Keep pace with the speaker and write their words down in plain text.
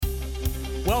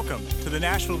Welcome to the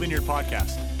Nashville Vineyard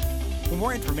Podcast. For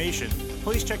more information,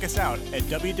 please check us out at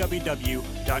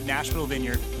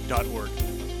www.nashvillevineyard.org.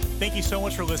 Thank you so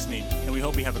much for listening, and we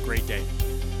hope you have a great day.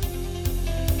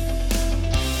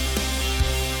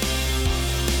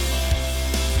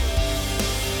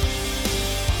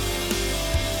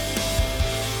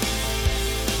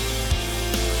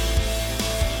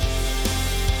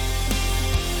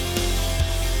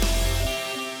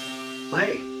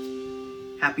 Hey,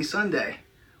 happy Sunday.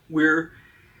 We're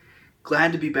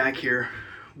glad to be back here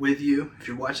with you. If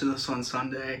you're watching this on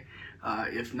Sunday,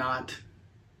 if not,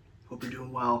 hope you're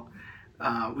doing well.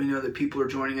 We know that people are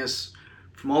joining us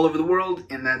from all over the world,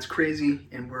 and that's crazy,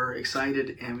 and we're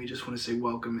excited, and we just want to say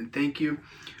welcome and thank you.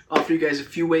 Offer you guys a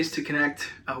few ways to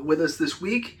connect with us this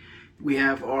week. We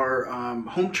have our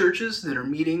home churches that are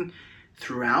meeting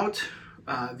throughout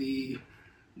the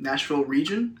Nashville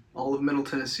region, all of Middle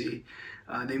Tennessee.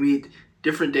 They meet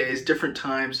different days, different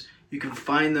times. You can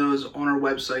find those on our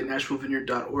website,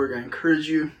 nashvillevineyard.org. I encourage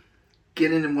you,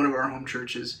 get into one of our home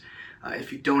churches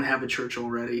if you don't have a church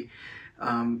already.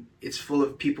 It's full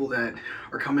of people that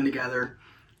are coming together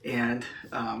and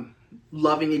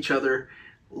loving each other,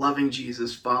 loving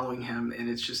Jesus, following him, and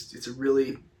it's a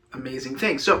really amazing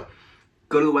thing. So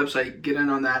go to the website, get in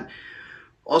on that.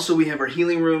 Also, we have our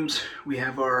healing rooms, we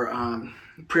have our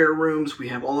prayer rooms, we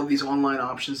have all of these online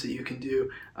options that you can do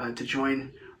to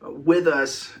join with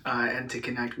us and to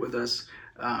connect with us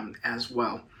as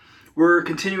well. We're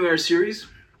continuing our series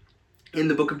in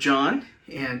the book of John,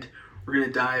 and we're going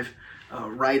to dive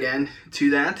right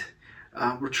into that.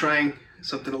 We're trying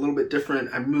something a little bit different.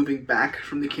 I'm moving back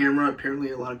from the camera.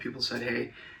 Apparently a lot of people said,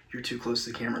 hey, you're too close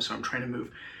to the camera, so I'm trying to move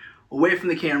away from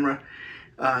the camera.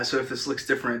 So if this looks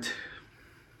different,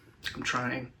 we're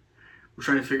trying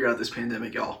to figure out this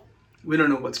pandemic, y'all. We don't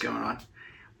know what's going on,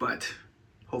 but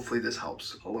hopefully this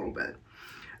helps a little bit.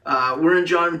 We're in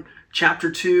John chapter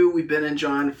 2. We've been in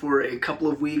John for a couple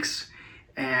of weeks,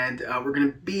 and we're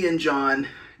going to be in John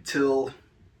till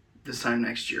this time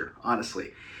next year,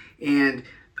 honestly. And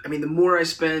I mean, the more I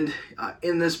spend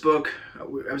in this book, I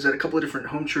was at a couple of different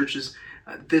home churches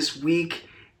this week,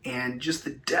 and just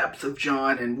the depth of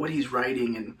John and what he's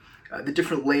writing and the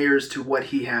different layers to what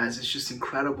he has, it's just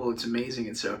incredible. It's amazing.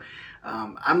 And so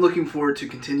I'm looking forward to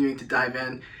continuing to dive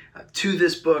in to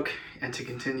this book and to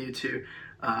continue to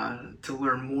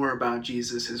learn more about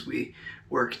Jesus as we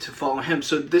work to follow him.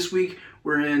 So this week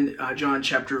we're in John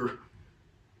chapter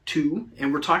 2,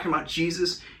 and we're talking about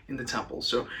Jesus in the temple.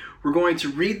 So we're going to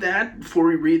read that. Before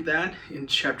we read that, in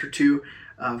chapter 2,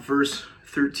 verse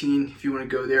 13, if you want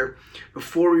to go there.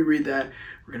 Before we read that,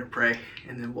 we're going to pray,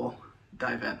 and then we'll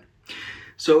dive in.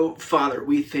 So, Father,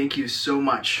 we thank you so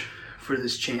much for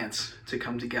this chance to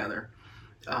come together.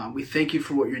 We thank you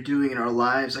for what you're doing in our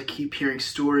lives. I keep hearing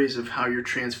stories of how you're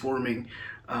transforming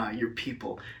your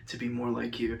people to be more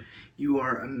like you. You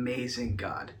are amazing,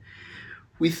 God.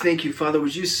 We thank you, Father.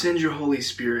 Would you send your Holy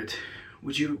Spirit?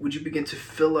 Would you begin to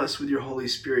fill us with your Holy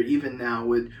Spirit even now?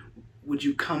 Would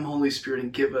you come, Holy Spirit,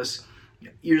 and give us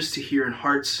ears to hear and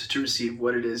hearts to receive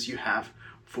what it is you have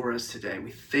for us today?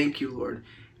 We thank you, Lord.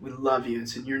 We love you.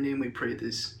 It's in your name we pray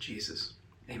this, Jesus.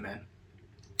 Amen.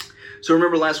 So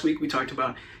remember last week we talked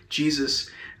about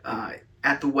Jesus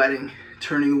at the wedding,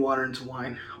 turning the water into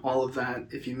wine, all of that.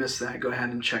 If you missed that, go ahead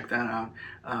and check that out,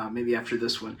 maybe after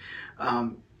this one.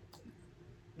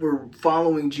 We're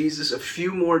following Jesus. A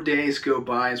few more days go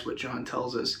by is what John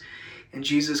tells us. And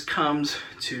Jesus comes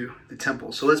to the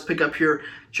temple. So let's pick up here,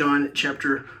 John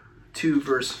chapter 2,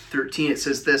 verse 13. It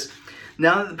says this: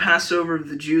 Now that the Passover of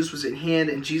the Jews was at hand,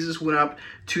 and Jesus went up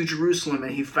to Jerusalem,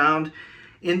 and he found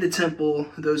in the temple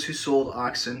those who sold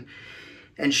oxen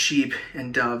and sheep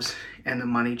and doves and the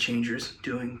money changers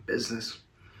doing business.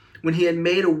 When he had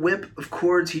made a whip of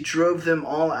cords, he drove them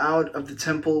all out of the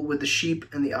temple with the sheep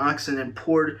and the oxen and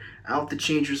poured out the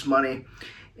changers' money.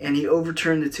 And he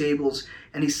overturned the tables,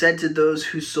 and he said to those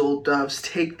who sold doves,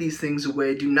 "Take these things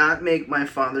away. Do not make my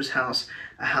Father's house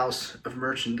a house of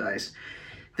merchandise."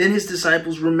 Then his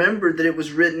disciples remembered that it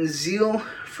was written, "Zeal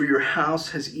for your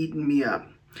house has eaten me up."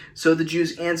 So the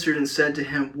Jews answered and said to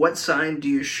him, "What sign do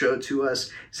you show to us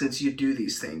since you do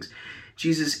these things?"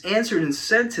 Jesus answered and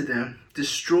said to them,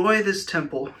 "Destroy this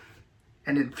temple,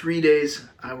 and in 3 days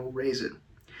I will raise it."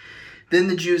 Then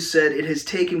the Jews said, "It has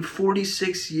taken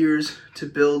 46 years to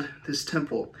build this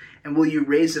temple, and will you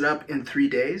raise it up in 3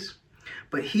 days?"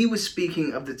 But he was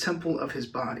speaking of the temple of his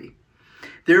body.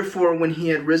 Therefore, when he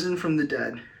had risen from the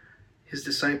dead, his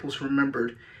disciples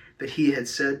remembered that he had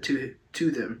said to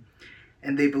them,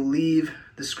 and they believe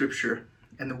the scripture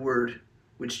and the word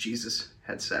which Jesus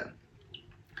had said.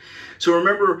 So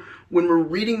remember, when we're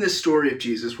reading this story of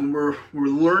Jesus, when we're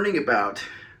learning about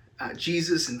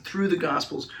Jesus and through the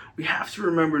Gospels, we have to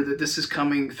remember that this is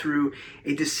coming through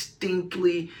a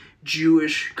distinctly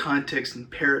Jewish context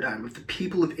and paradigm of the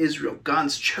people of Israel,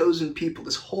 God's chosen people.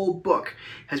 This whole book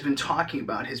has been talking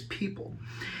about his people.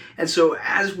 And so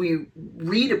as we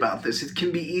read about this, it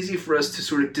can be easy for us to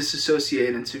sort of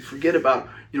disassociate and to forget about,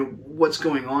 what's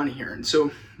going on here. And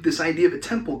so this idea of a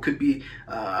temple could be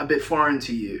a bit foreign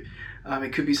to you.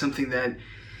 It could be something that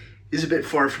is a bit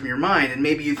far from your mind, and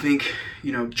maybe you think,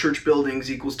 church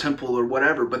buildings equals temple or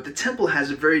whatever, but the temple has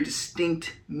a very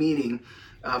distinct meaning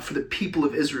for the people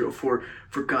of Israel,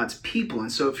 for God's people.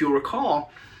 And so if you'll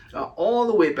recall, all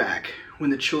the way back when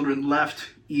the children left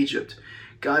Egypt,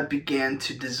 God began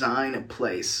to design a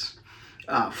place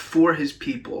for his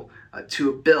people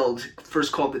to build,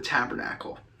 first called the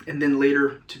tabernacle, and then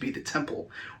later to be the temple,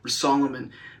 where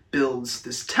Solomon builds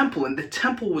this temple. And the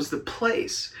temple was the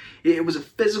place. It was a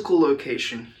physical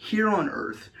location here on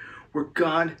earth where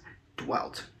God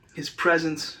dwelt. His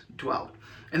presence dwelt.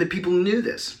 And the people knew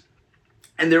this.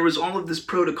 And there was all of this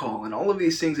protocol and all of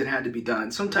these things that had to be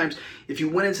done. Sometimes if you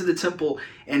went into the temple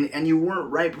and you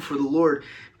weren't right before the Lord,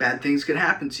 bad things could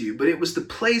happen to you. But it was the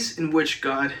place in which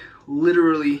God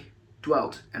literally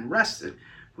dwelt and rested,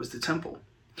 was the temple.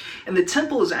 And the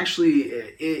temple is actually,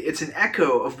 it's an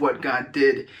echo of what God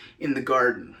did in the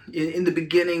garden. In the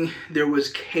beginning, there was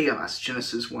chaos,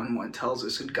 Genesis 1:1 tells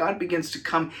us. And God begins to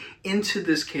come into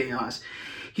this chaos.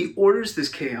 He orders this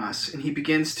chaos, and he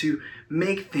begins to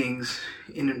make things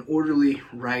in an orderly,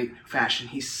 right fashion.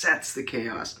 He sets the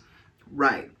chaos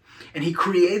right. And he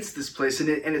creates this place, and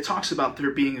it talks about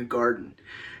there being a garden,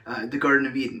 the Garden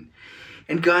of Eden.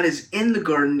 And God is in the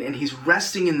garden, and he's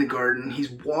resting in the garden. He's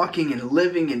walking and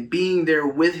living and being there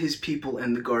with his people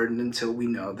in the garden until we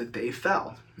know that they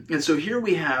fell. And so here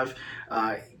we have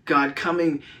God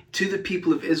coming to the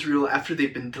people of Israel after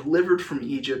they've been delivered from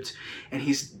Egypt, and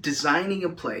he's designing a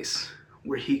place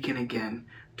where he can again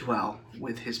dwell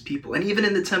with his people. And even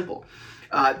in the temple,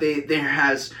 there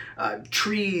has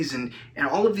trees and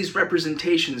all of these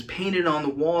representations painted on the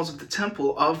walls of the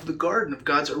temple of the garden, of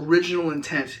God's original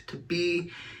intent to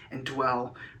be and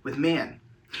dwell with man.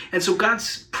 And so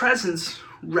God's presence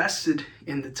rested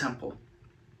in the temple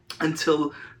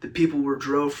until the people were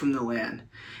drove from the land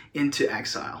into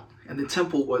exile, and the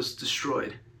temple was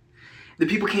destroyed. The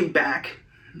people came back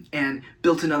and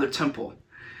built another temple,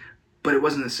 but it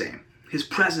wasn't the same. His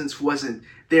presence wasn't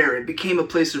there. It became a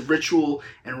place of ritual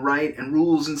and rite and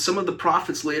rules. And some of the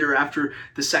prophets later, after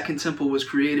the second temple was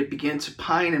created, began to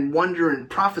pine and wonder and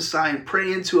prophesy and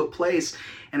pray into a place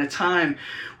and a time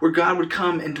where God would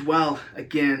come and dwell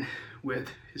again with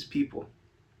his people.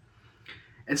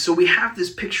 And so we have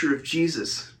this picture of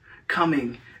Jesus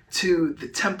coming to the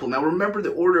temple. Now remember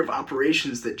the order of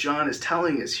operations that John is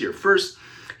telling us here. First,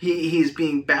 he is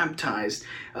being baptized.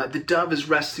 The dove is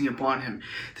resting upon him.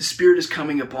 The Spirit is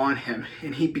coming upon him,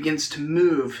 and he begins to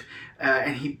move,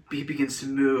 and he begins to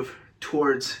move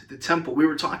towards the temple. We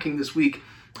were talking this week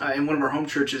in one of our home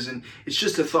churches, and it's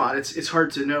just a thought. It's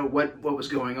hard to know what was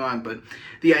going on, but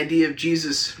the idea of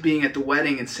Jesus being at the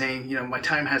wedding and saying, my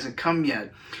time hasn't come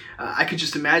yet, I could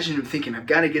just imagine him thinking, I've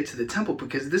got to get to the temple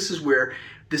because this is where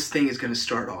this thing is going to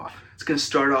start off. It's going to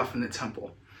start off in the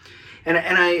temple. And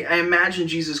I imagine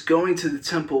Jesus going to the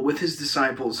temple with his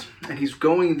disciples, and he's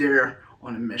going there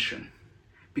on a mission.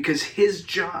 Because his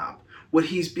job, what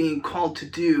he's being called to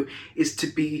do, is to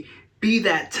be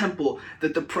that temple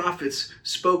that the prophets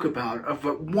spoke about, of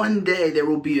one day there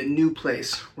will be a new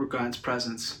place where God's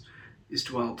presence is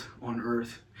dwelt on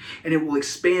earth. And it will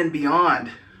expand beyond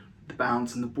the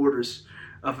bounds and the borders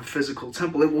of a physical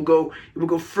temple. It will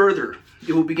go further.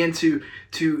 It will begin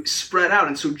to spread out.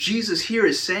 And so Jesus here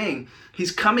is saying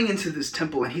he's coming into this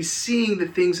temple and he's seeing the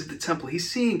things of the temple.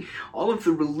 He's seeing all of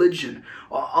the religion,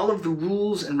 all of the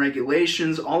rules and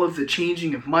regulations, all of the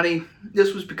changing of money.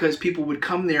 This was because people would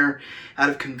come there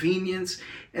out of convenience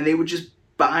and they would just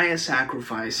buy a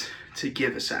sacrifice to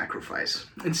give a sacrifice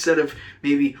instead of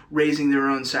maybe raising their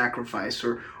own sacrifice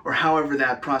or however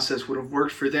that process would have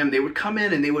worked for them. They would come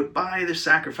in and they would buy their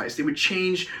sacrifice. They would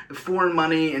change the foreign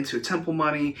money into temple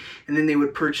money, and then they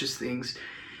would purchase things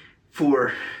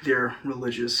for their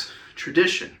religious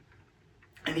tradition.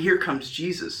 And here comes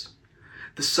Jesus,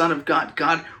 the Son of God,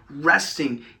 God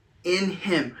resting in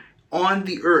him on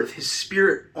the earth, his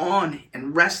spirit on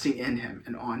and resting in him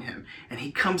and on him. And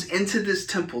he comes into this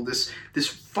temple, this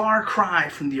far cry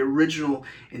from the original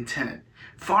intent.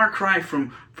 Far cry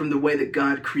from the way that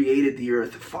God created the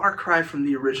earth. Far cry from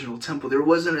the original temple. There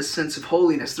wasn't a sense of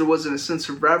holiness. There wasn't a sense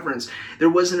of reverence. There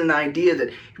wasn't an idea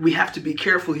that we have to be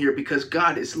careful here because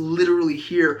God is literally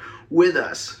here with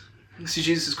us. See,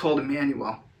 Jesus is called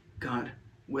Emmanuel, God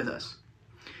with us.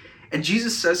 And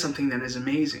Jesus says something that is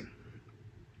amazing.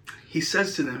 He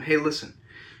says to them, hey, listen,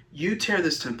 you tear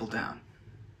this temple down,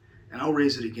 and I'll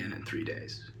raise it again in 3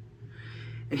 days.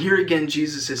 And here again,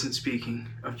 Jesus isn't speaking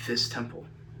of this temple.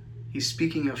 He's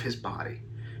speaking of his body,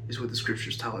 is what the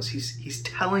scriptures tell us. He's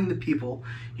telling the people,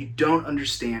 you don't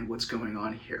understand what's going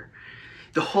on here.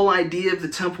 The whole idea of the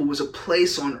temple was a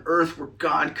place on earth where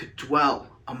God could dwell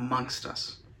amongst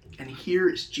us. And here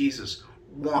is Jesus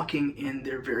walking in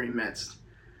their very midst.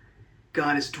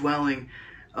 God is dwelling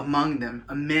among them.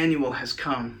 Emmanuel has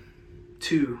come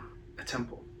to a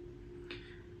temple.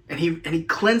 And he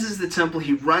cleanses the temple,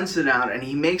 he runs it out, and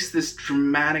he makes this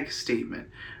dramatic statement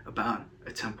about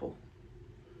a temple,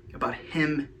 about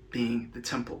him being the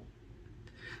temple.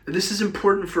 Now, this is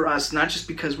important for us, not just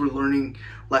because we're learning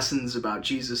lessons about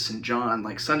Jesus and John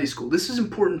like Sunday school. This is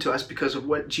important to us because of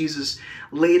what Jesus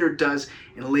later does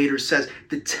and later says.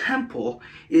 The temple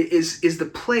is the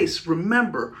place,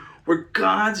 remember, where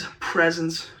God's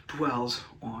presence dwells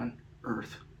on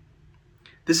earth.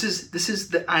 This is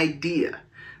the idea.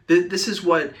 This is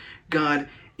what God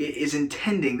is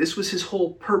intending. This was his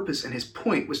whole purpose, and his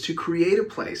point was to create a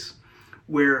place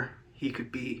where he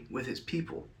could be with his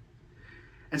people.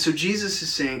 And so Jesus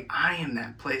is saying, I am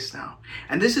that place now.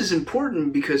 And this is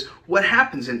important because what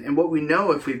happens, and what we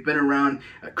know if we've been around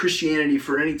Christianity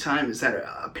for any time, is that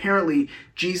apparently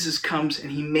Jesus comes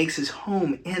and he makes his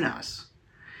home in us.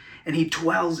 And he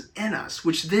dwells in us,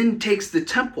 which then takes the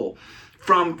temple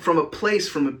from a place,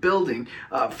 from a building,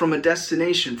 from a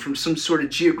destination, from some sort of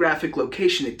geographic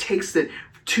location. It takes that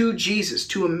to Jesus,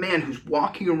 to a man who's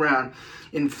walking around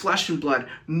in flesh and blood,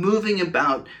 moving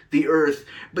about the earth.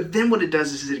 But then what it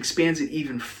does is it expands it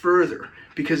even further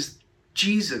because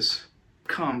Jesus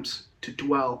comes to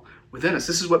dwell within us.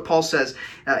 This is what Paul says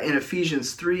in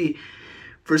Ephesians 3,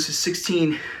 verses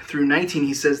 16 through 19.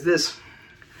 He says this,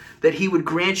 that he would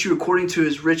grant you according to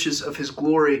his riches of his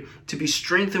glory to be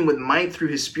strengthened with might through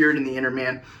his spirit in the inner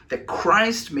man, that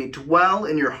Christ may dwell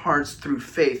in your hearts through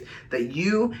faith, that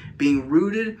you, being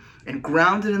rooted and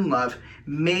grounded in love,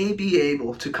 may be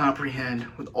able to comprehend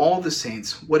with all the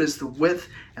saints what is the width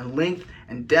and length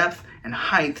and depth and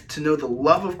height, to know the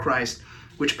love of Christ,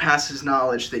 which passes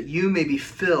knowledge, that you may be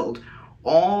filled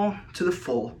all to the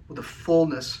full with the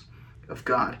fullness of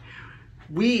God.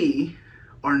 We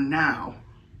are now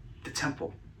the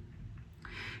temple.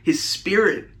 His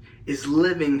spirit is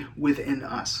living within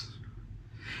us.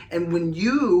 And when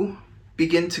you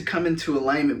begin to come into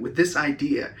alignment with this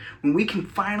idea, when we can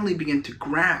finally begin to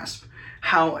grasp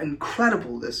how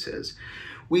incredible this is,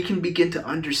 we can begin to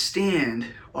understand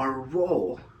our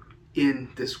role in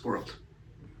this world.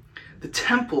 The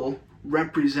temple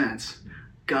represents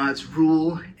God's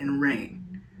rule and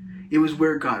reign. It was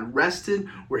where God rested,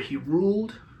 where he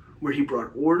ruled, where he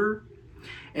brought order,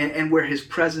 and where his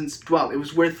presence dwelt. It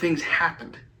was where things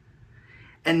happened.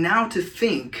 And now to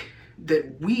think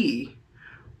that we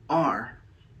are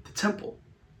the temple.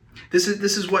 This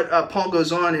is what Paul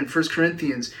goes on in 1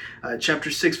 Corinthians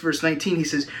chapter 6, verse 19. He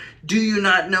says, do you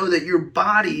not know that your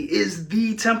body is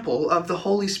the temple of the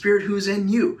Holy Spirit who is in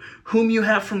you, whom you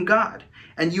have from God,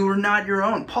 and you are not your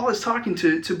own? Paul is talking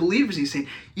to believers. He's saying,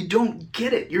 you don't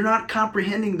get it. You're not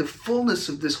comprehending the fullness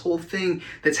of this whole thing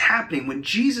that's happening. When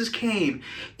Jesus came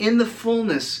in the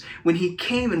fullness, when he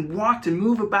came and walked and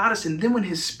moved about us, and then when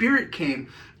his Spirit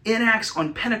came in Acts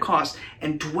on Pentecost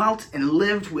and dwelt and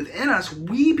lived within us,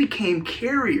 we became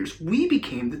carriers. We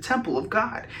became the temple of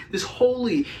God. This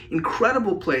holy,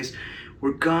 incredible place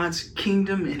where God's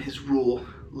kingdom and his rule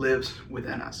lives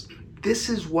within us. This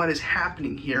is what is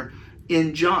happening here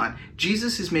in John.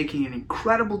 Jesus is making an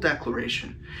incredible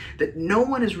declaration that no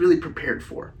one is really prepared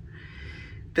for.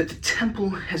 That the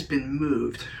temple has been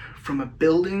moved from a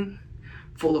building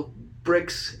full of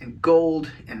bricks and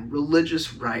gold and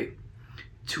religious rite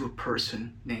to a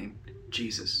person named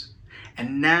Jesus.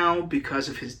 And now, because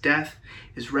of his death,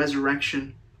 his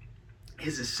resurrection,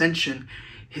 his ascension,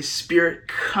 his Spirit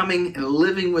coming and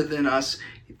living within us,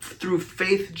 through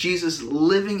faith, Jesus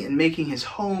living and making his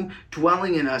home,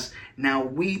 dwelling in us, now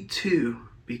we too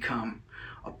become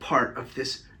a part of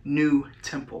this new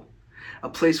temple. A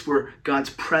place where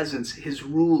God's presence, his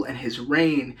rule, and his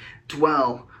reign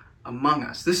dwell among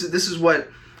us. This is what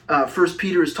 1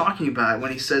 Peter is talking about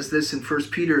when he says this in 1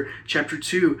 Peter chapter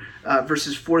 2,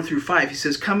 verses 4 through 5. He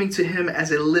says, coming to him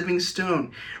as a living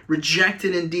stone,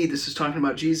 rejected indeed, this is talking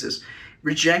about Jesus,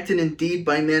 rejected indeed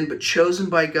by men, but chosen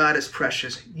by God as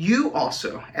precious. You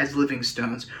also, as living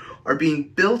stones, are being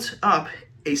built up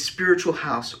a spiritual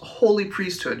house, a holy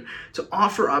priesthood, to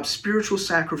offer up spiritual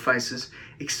sacrifices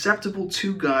acceptable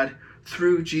to God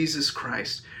through Jesus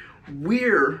Christ.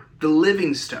 We're the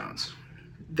living stones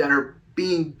that are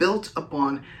being built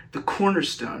upon the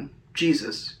cornerstone,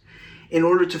 Jesus, in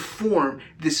order to form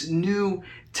this new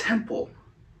temple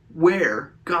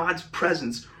where God's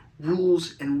presence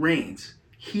rules and reigns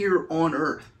here on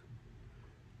earth.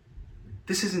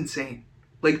 This is insane.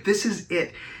 Like, this is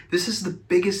it. This is the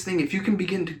biggest thing. If you can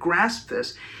begin to grasp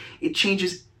this, it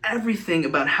changes everything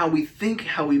about how we think,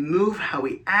 how we move, how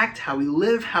we act, how we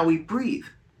live, how we breathe.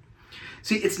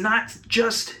 See, it's not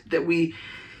just that we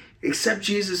accept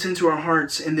Jesus into our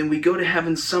hearts and then we go to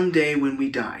heaven someday when we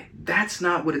die. That's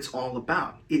not what it's all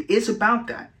about. It is about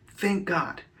that, thank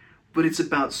God, but it's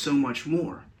about so much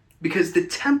more. Because the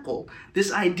temple,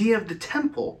 this idea of the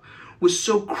temple, was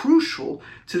so crucial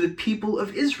to the people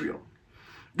of Israel.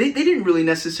 They didn't really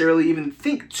necessarily even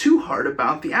think too hard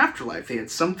about the afterlife. They had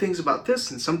some things about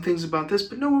this and some things about this,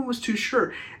 but no one was too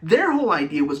sure. Their whole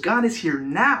idea was God is here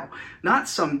now, not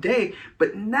someday,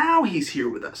 but now he's here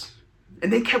with us.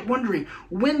 And they kept wondering,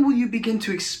 when will you begin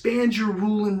to expand your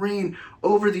rule and reign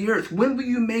over the earth? When will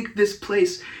you make this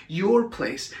place your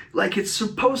place, like it's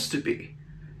supposed to be?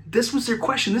 This was their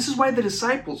question. This is why the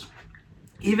disciples,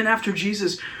 even after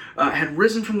Jesus had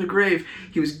risen from the grave,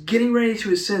 he was getting ready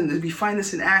to ascend. We find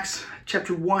this in Acts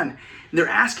chapter 1. And they're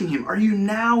asking him, are you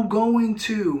now going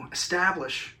to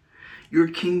establish your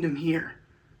kingdom here?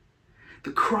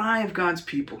 The cry of God's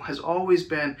people has always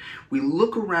been, we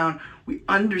look around, we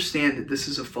understand that this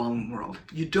is a fallen world.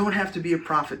 You don't have to be a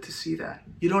prophet to see that.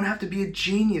 You don't have to be a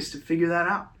genius to figure that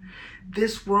out.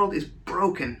 This world is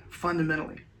broken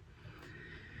fundamentally.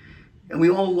 And we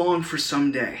all long for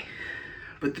someday.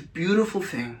 But the beautiful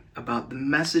thing about the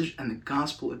message and the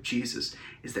gospel of Jesus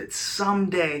is that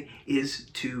someday is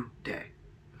today.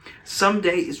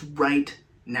 Someday is right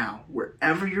now,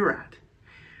 wherever you're at.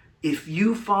 If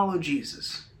you follow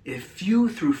Jesus, if you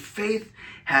through faith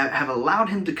have allowed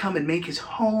him to come and make his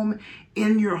home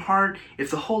in your heart,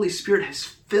 if the Holy Spirit has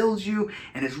filled you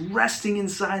and is resting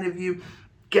inside of you,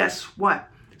 guess what?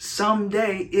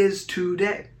 Someday is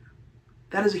today.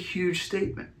 That is a huge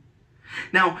statement.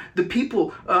 Now, the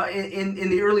people in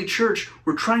the early church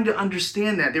were trying to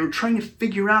understand that. They were trying to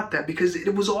figure out that because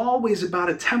it was always about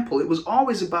a temple. It was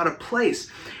always about a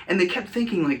place. And they kept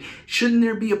thinking, like, shouldn't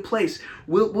there be a place?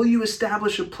 Will you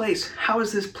establish a place? How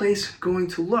is this place going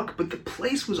to look? But the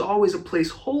place was always a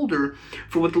placeholder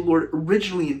for what the Lord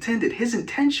originally intended. His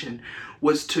intention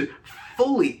was to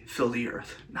fully fill the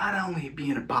earth, not only be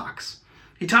in a box.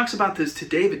 He talks about this to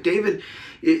David. David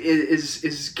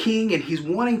is king and he's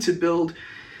wanting to build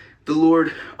the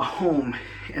Lord a home.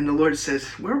 And the Lord says,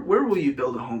 where will you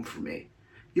build a home for me?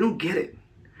 You don't get it.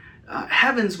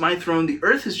 Heaven's my throne. The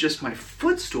earth is just my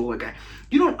footstool. Like,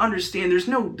 you don't understand. There's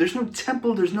no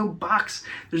temple. There's no box.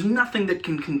 There's nothing that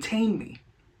can contain me.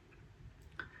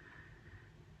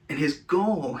 And his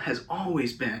goal has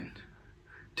always been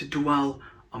to dwell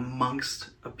amongst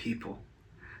a people.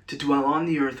 To dwell on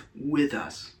the earth with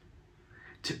us,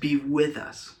 to be with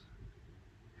us.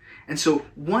 And so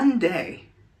one day,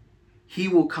 he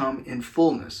will come in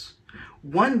fullness.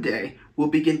 One day, we'll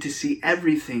begin to see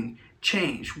everything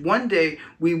change. One day,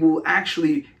 we will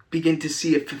actually begin to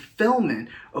see a fulfillment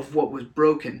of what was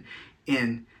broken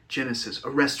in Genesis, a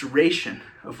restoration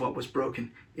of what was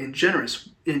broken in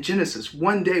Genesis.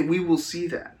 One day, we will see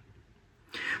that.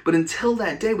 But until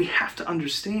that day, we have to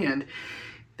understand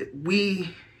that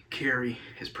we carry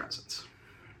his presence.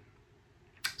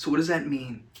 So what does that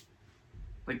mean?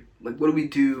 Like what do we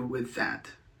do with that?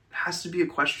 It has to be a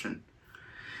question.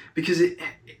 Because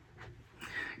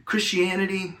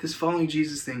Christianity, this following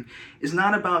Jesus thing, is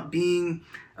not about being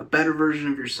a better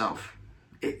version of yourself.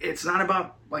 It's not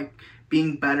about like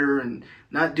being better and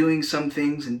not doing some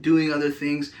things and doing other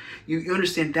things. You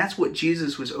understand that's what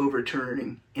Jesus was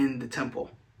overturning in the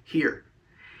temple here.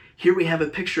 Here we have a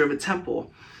picture of a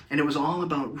temple. And it was all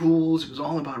about rules, it was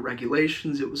all about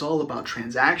regulations, it was all about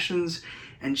transactions.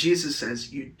 And Jesus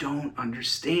says, you don't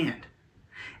understand.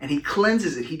 And he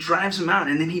cleanses it, he drives them out,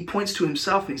 and then he points to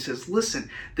himself and he says, listen,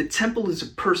 the temple is a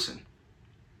person.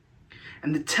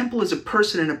 And the temple is a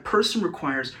person, and a person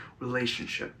requires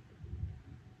relationship,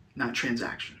 not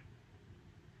transaction.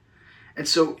 And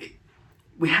so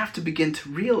we have to begin to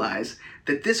realize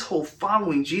that this whole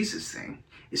following Jesus thing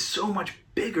is so much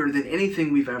bigger than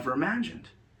anything we've ever imagined.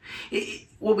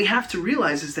 What we have to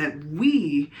realize is that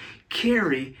we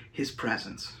carry his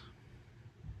presence.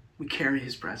 We carry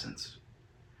his presence.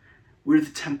 We're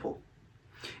the temple.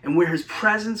 And where his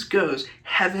presence goes,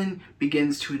 heaven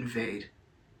begins to invade.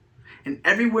 And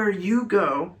everywhere you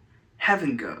go,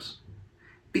 heaven goes.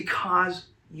 Because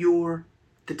you're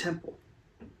the temple.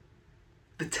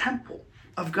 The temple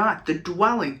of God, the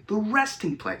dwelling, the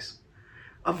resting place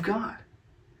of God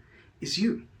is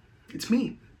you. It's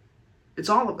me. It's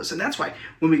all of us. And that's why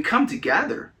when we come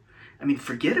together,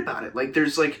 forget about it.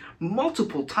 There's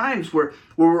multiple times where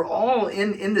we're all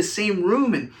in the same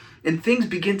room and things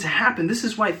begin to happen. This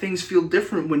is why things feel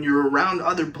different when you're around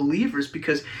other believers,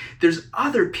 because there's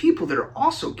other people that are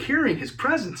also carrying his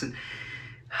presence. And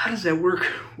how does that work?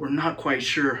 We're not quite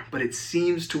sure, but it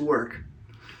seems to work.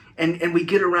 And we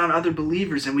get around other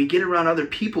believers and we get around other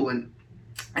people and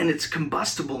it's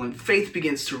combustible and faith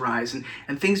begins to rise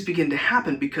and things begin to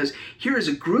happen, because here is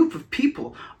a group of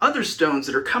people, other stones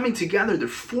that are coming together. They're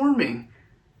forming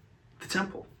the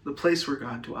temple, the place where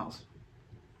God dwells.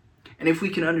 And if we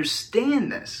can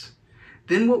understand this,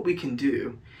 then what we can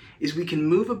do is we can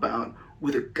move about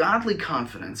with a godly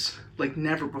confidence like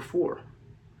never before.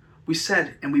 We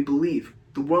said and we believe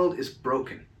the world is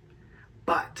broken,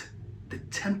 but the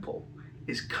temple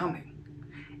is coming,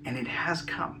 and it has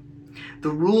come. The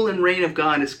rule and reign of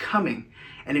God is coming,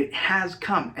 and it has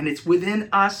come, and it's within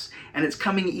us, and it's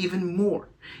coming even more.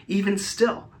 Even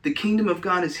still, the kingdom of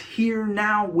God is here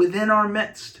now within our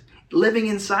midst, living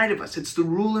inside of us. It's the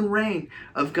rule and reign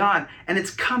of God, and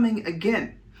it's coming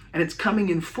again, and it's coming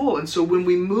in full. And so when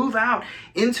we move out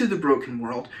into the broken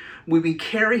world, when we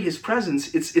carry his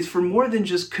presence, it's for more than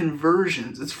just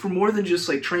conversions. It's for more than just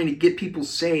trying to get people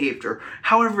saved, or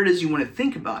however it is you want to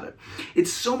think about it.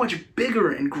 It's so much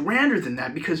bigger and grander than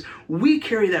that, because we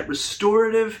carry that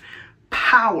restorative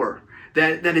power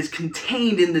that is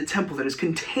contained in the temple, that is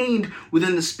contained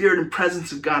within the spirit and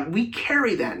presence of God. We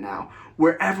carry that now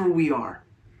wherever we are.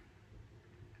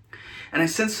 And I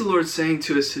sense the Lord saying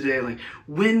to us today,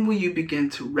 when will you begin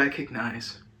to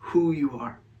recognize who you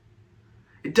are?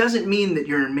 It doesn't mean that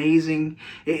you're amazing.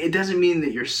 It doesn't mean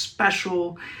that you're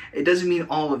special. It doesn't mean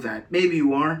all of that. Maybe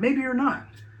you are, maybe you're not.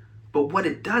 But what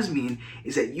it does mean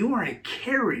is that you are a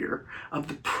carrier of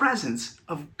the presence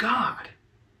of God.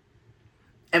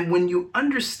 And when you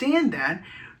understand that,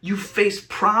 you face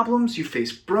problems, you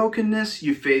face brokenness,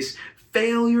 you face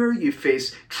failure, you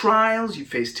face trials, you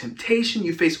face temptation,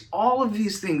 you face all of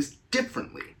these things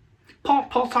differently.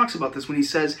 Paul talks about this when he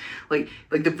says, like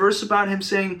the verse about him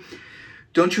saying,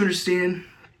 don't you understand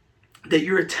that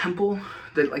you're a temple,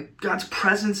 that God's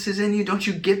presence is in you? Don't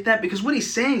you get that? Because what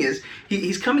he's saying is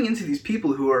he's coming into these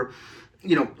people who are,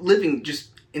 living just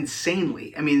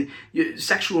insanely.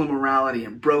 Sexual immorality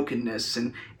and brokenness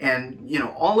and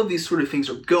all of these sort of things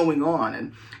are going on.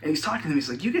 And he's talking to them. He's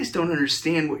like, you guys don't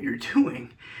understand what you're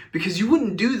doing, because you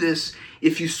wouldn't do this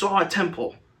if you saw a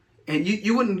temple, and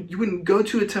you wouldn't go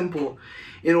to a temple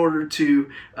in order to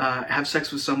have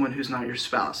sex with someone who's not your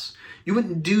spouse. You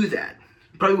wouldn't do that.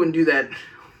 You probably wouldn't do that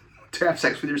to have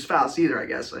sex with your spouse either, I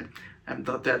guess. I haven't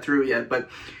thought that through yet. But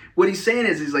what he's saying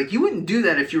is you wouldn't do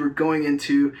that if you were going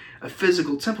into a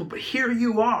physical temple. But here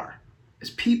you are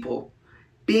as people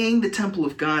being the temple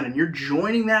of God, and you're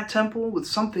joining that temple with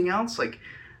something else.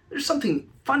 There's something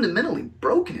fundamentally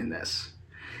broken in this.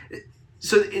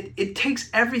 So it takes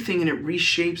everything and it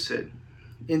reshapes it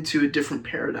into a different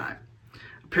paradigm.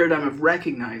 A paradigm of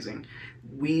recognizing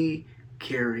we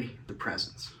carry the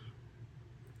presence.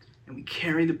 And we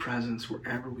carry the presence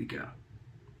wherever we go.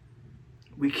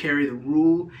 We carry the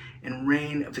rule and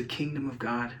reign of the kingdom of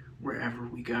God wherever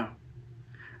we go.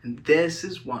 And this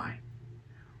is why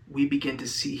we begin to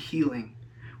see healing.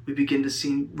 We begin to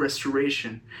see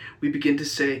restoration. We begin to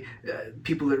say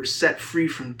people that are set free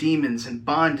from demons and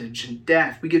bondage and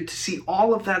death. We get to see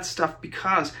all of that stuff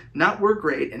because not we're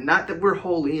great, and not that we're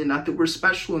holy, and not that we're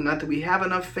special, and not that we have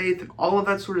enough faith and all of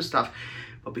that sort of stuff,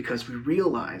 but because we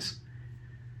realize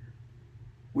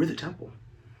we're the temple.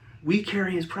 We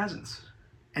carry his presence.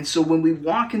 And so when we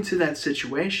walk into that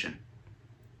situation,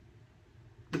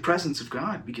 the presence of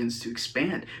God begins to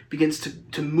expand, begins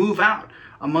to move out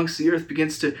amongst the earth,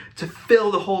 begins to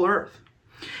fill the whole earth.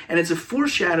 And it's a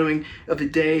foreshadowing of the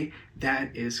day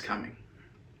that is coming.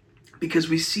 Because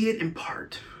we see it in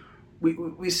part.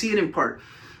 We see it in part.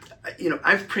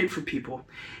 I've prayed for people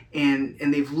and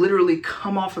they've literally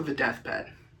come off of a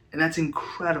deathbed. And that's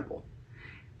incredible.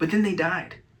 But then they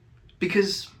died.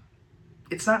 Because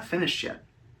it's not finished yet.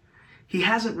 He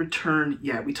hasn't returned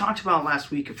yet. We talked about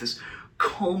last week of this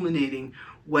culminating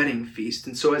wedding feast.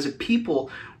 And so as a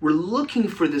people, we're looking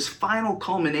for this final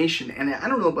culmination. And I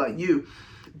don't know about you,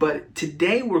 but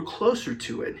today we're closer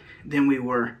to it than we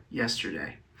were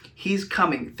yesterday. He's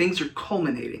coming. Things are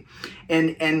culminating.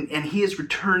 And he is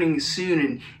returning soon.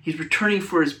 And he's returning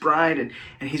for his bride.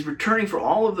 And he's returning for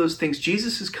all of those things.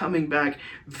 Jesus is coming back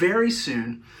very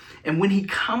soon. And when he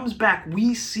comes back,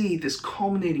 we see this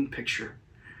culminating picture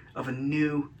of a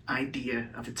new idea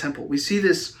of a temple. We see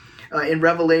this in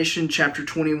Revelation chapter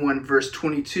 21, verse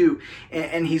 22.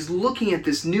 And he's looking at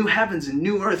this new heavens and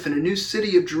new earth and a new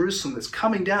city of Jerusalem that's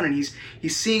coming down. And he's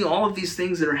seeing all of these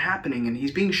things that are happening. And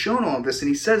he's being shown all of this. And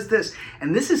he says this,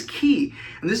 and this is key.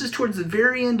 And this is towards the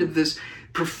very end of this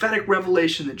prophetic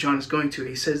revelation that John is going to.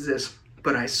 He says this,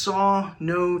 "But I saw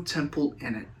no temple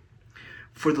in it,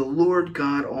 for the Lord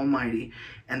God Almighty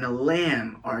and the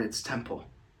Lamb are its temple."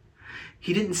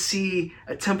 He didn't see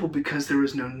a temple because there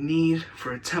was no need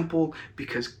for a temple,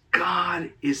 because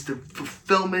God is the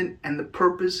fulfillment and the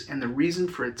purpose and the reason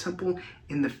for a temple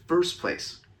in the first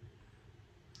place.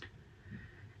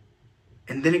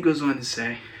 And then it goes on to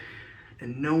say,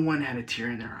 and no one had a tear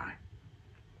in their eye.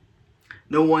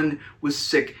 No one was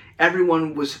sick.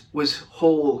 Everyone was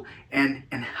whole and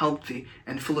healthy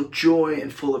and full of joy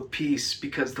and full of peace,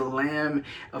 because the Lamb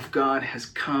of God has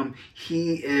come.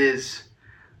 He is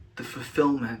the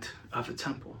fulfillment of a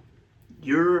temple.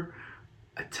 You're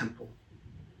a temple.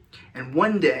 And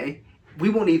one day, we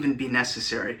won't even be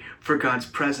necessary for God's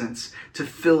presence to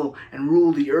fill and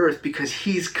rule the earth, because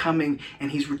he's coming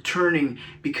and he's returning,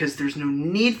 because there's no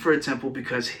need for a temple,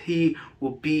 because he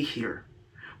will be here.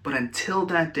 But until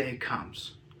that day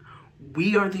comes,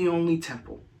 we are the only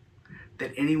temple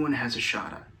that anyone has a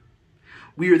shot at.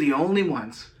 We are the only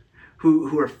ones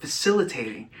who are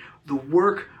facilitating the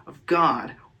work of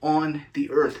God on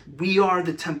the earth. We are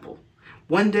the temple.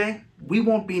 One day, we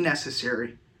won't be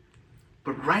necessary.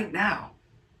 But right now,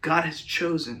 God has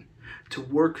chosen to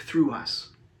work through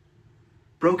us.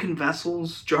 Broken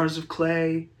vessels, jars of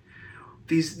clay,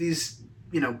 these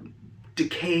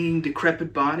decaying,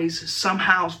 decrepit bodies.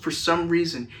 Somehow, for some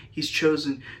reason, he's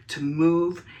chosen to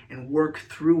move and work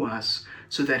through us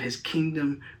so that his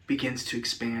kingdom begins to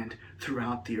expand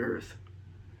throughout the earth.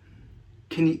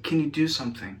 Can you do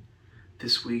something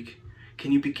this week?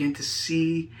 Can you begin to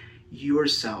see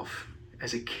yourself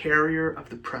as a carrier of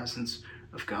the presence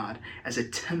of God, as a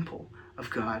temple of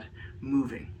God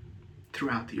moving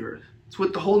throughout the earth? It's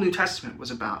what the whole New Testament was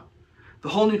about. The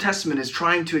whole New Testament is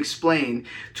trying to explain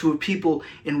to a people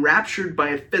enraptured by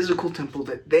a physical temple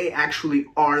that they actually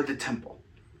are the temple.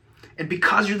 And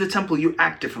because you're the temple, you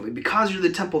act differently. Because you're the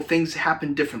temple, things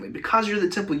happen differently. Because you're the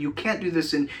temple, you can't do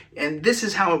this, and this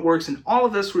is how it works, and all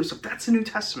of this sort of stuff. That's the New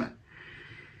Testament.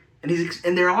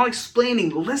 And they're all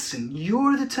explaining, listen,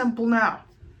 you're the temple now.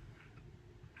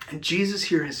 And Jesus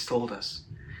here has told us,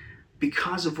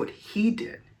 because of what he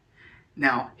did,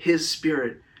 now his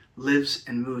Spirit lives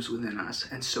and moves within us.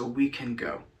 And so we can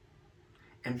go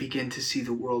and begin to see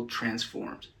the world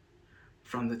transformed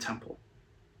from the temple,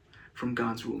 from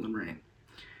God's rule and reign.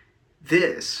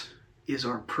 This is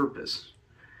our purpose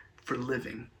for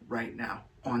living right now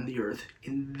on the earth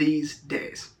in these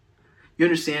days. You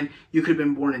understand, you could have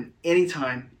been born in any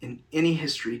time, in any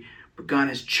history, but God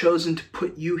has chosen to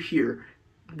put you here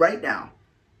right now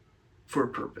for a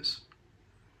purpose.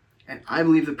 And I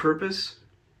believe the purpose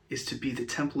is to be the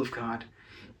temple of God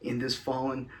in this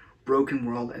fallen, broken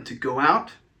world, and to go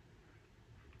out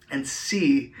and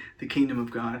see the kingdom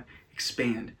of God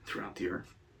expand throughout the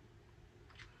earth.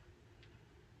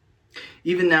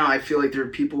 Even now, I feel like there are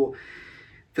people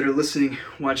that are listening,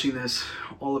 watching this,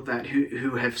 all of that,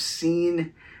 who have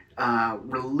seen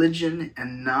religion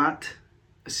and not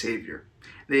a savior.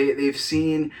 They've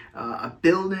seen a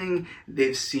building,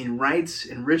 they've seen rites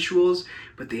and rituals,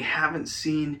 but they haven't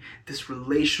seen this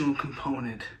relational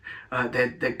component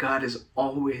that God is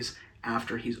always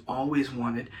after. He's always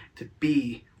wanted to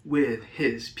be with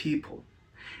his people.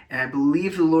 And I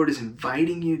believe the Lord is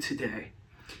inviting you today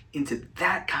into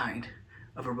that kind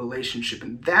of a relationship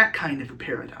and that kind of a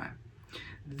paradigm.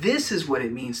 This is what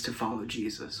it means to follow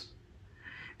Jesus.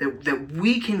 That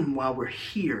we can, while we're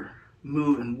here,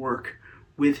 move and work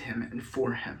with him and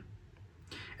for him.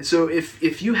 And so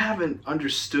if you haven't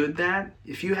understood that,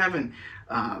 if you haven't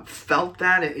felt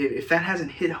that, if that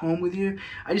hasn't hit home with you,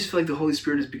 I just feel like the Holy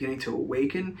Spirit is beginning to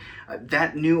awaken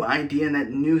that new idea and that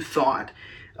new thought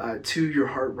to your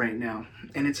heart right now.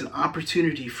 And it's an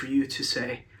opportunity for you to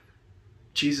say,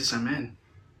 Jesus, I'm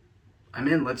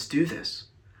in. Let's do this.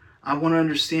 I want to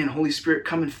understand. Holy Spirit,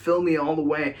 come and fill me all the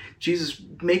way. Jesus,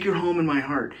 make your home in my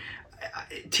heart.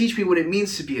 teach me what it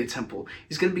means to be a temple.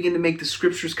 He's going to begin to make the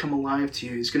scriptures come alive to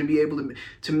you. He's going to be able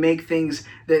to make things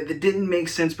that didn't make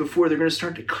sense before. They're going to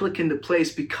start to click into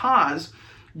place because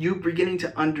you're beginning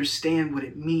to understand what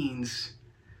it means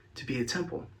to be a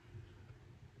temple.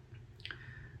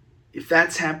 If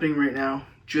that's happening right now,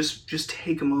 just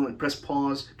take a moment, press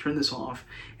pause, turn this off,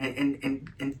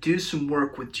 and do some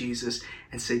work with Jesus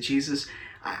and say, Jesus,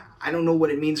 I don't know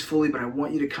what it means fully, but I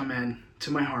want you to come in to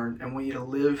my heart. I want you to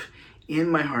live in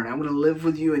my heart. I want to live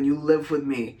with you and you live with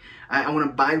me. I want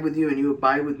to abide with you and you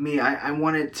abide with me. I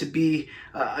want it to be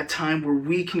a time where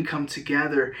we can come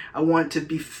together. I want to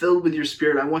be filled with your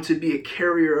Spirit. I want to be a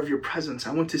carrier of your presence.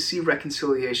 I want to see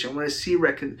reconciliation. I want to see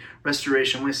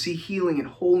restoration. I want to see healing and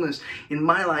wholeness in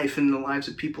my life and in the lives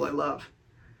of people I love.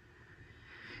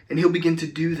 And he'll begin to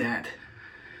do that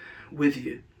with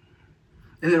you.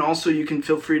 And then also you can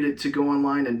feel free to go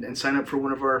online and sign up for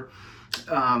one of our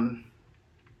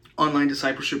online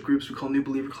discipleship groups we call New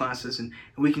Believer Classes, and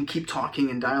we can keep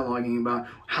talking and dialoguing about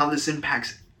how this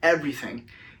impacts everything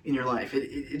in your life.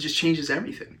 It just changes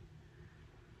everything.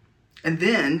 And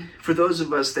then, for those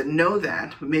of us that know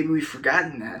that, but maybe we've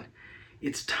forgotten that,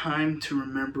 it's time to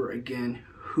remember again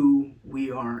who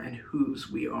we are and whose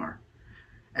we are.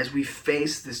 As we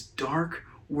face this dark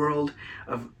world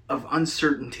of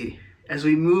uncertainty, as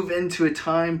we move into a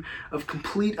time of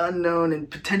complete unknown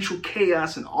and potential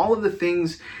chaos and all of the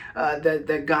things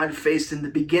that God faced in the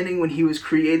beginning when he was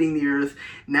creating the earth,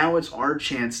 now it's our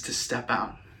chance to step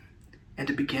out and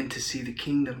to begin to see the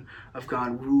kingdom of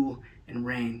God rule and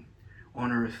reign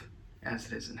on earth as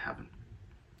it is in heaven.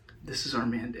 This is our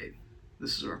mandate.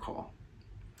 This is our call.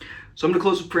 So I'm going to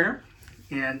close with prayer,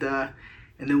 and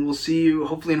then we'll see you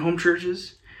hopefully in home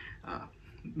churches,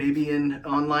 maybe in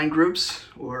online groups,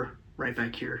 or right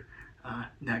back here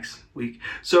next week.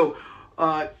 So,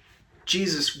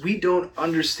 Jesus, we don't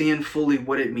understand fully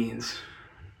what it means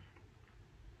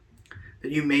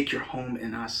that you make your home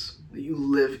in us, that you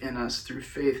live in us through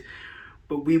faith,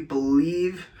 but we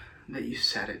believe that you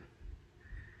said it.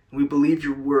 We believe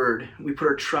your word. We put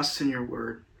our trust in your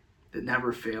word that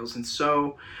never fails. And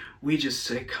so we just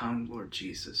say, come, Lord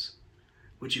Jesus.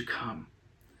 Would you come?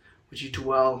 Would you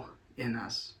dwell in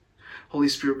us? Holy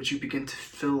Spirit, would you begin to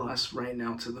fill us right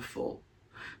now to the full,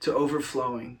 to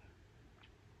overflowing?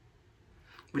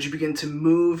 Would you begin to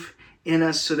move in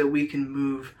us so that we can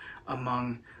move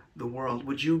among the world?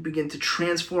 Would you begin to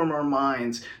transform our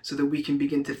minds so that we can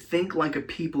begin to think like a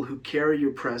people who carry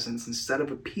your presence instead of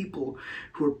a people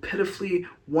who are pitifully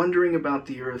wandering about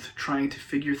the earth trying to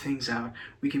figure things out?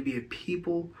 We can be a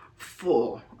people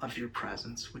full of your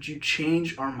presence. Would you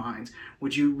change our minds?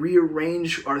 Would you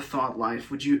rearrange our thought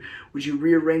life? Would you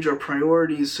rearrange our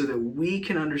priorities so that we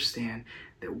can understand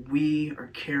that we are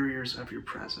carriers of your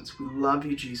presence? We love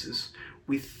you, Jesus.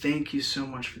 We thank you so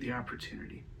much for the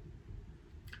opportunity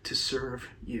to serve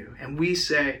you. And we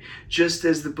say, just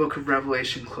as the book of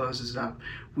Revelation closes up,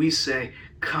 we say,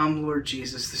 come, Lord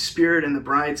Jesus. The Spirit and the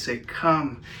bride say,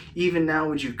 come. Even now,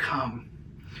 would you come?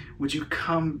 Would you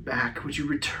come back? Would you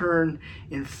return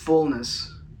in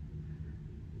fullness?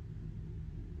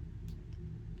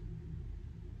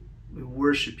 We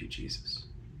worship you, Jesus.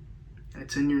 And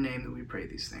it's in your name that we pray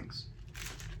these things.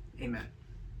 Amen.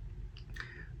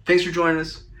 Thanks for joining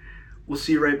us. We'll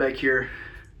see you right back here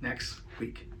next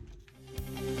week.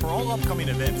 For all upcoming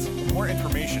events or more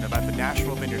information about the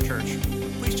Nashville Vineyard Church,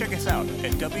 please check us out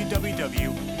at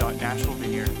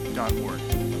www.nashvillevineyard.org.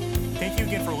 Thank you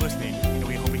again for listening, and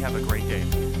we hope you have a great day.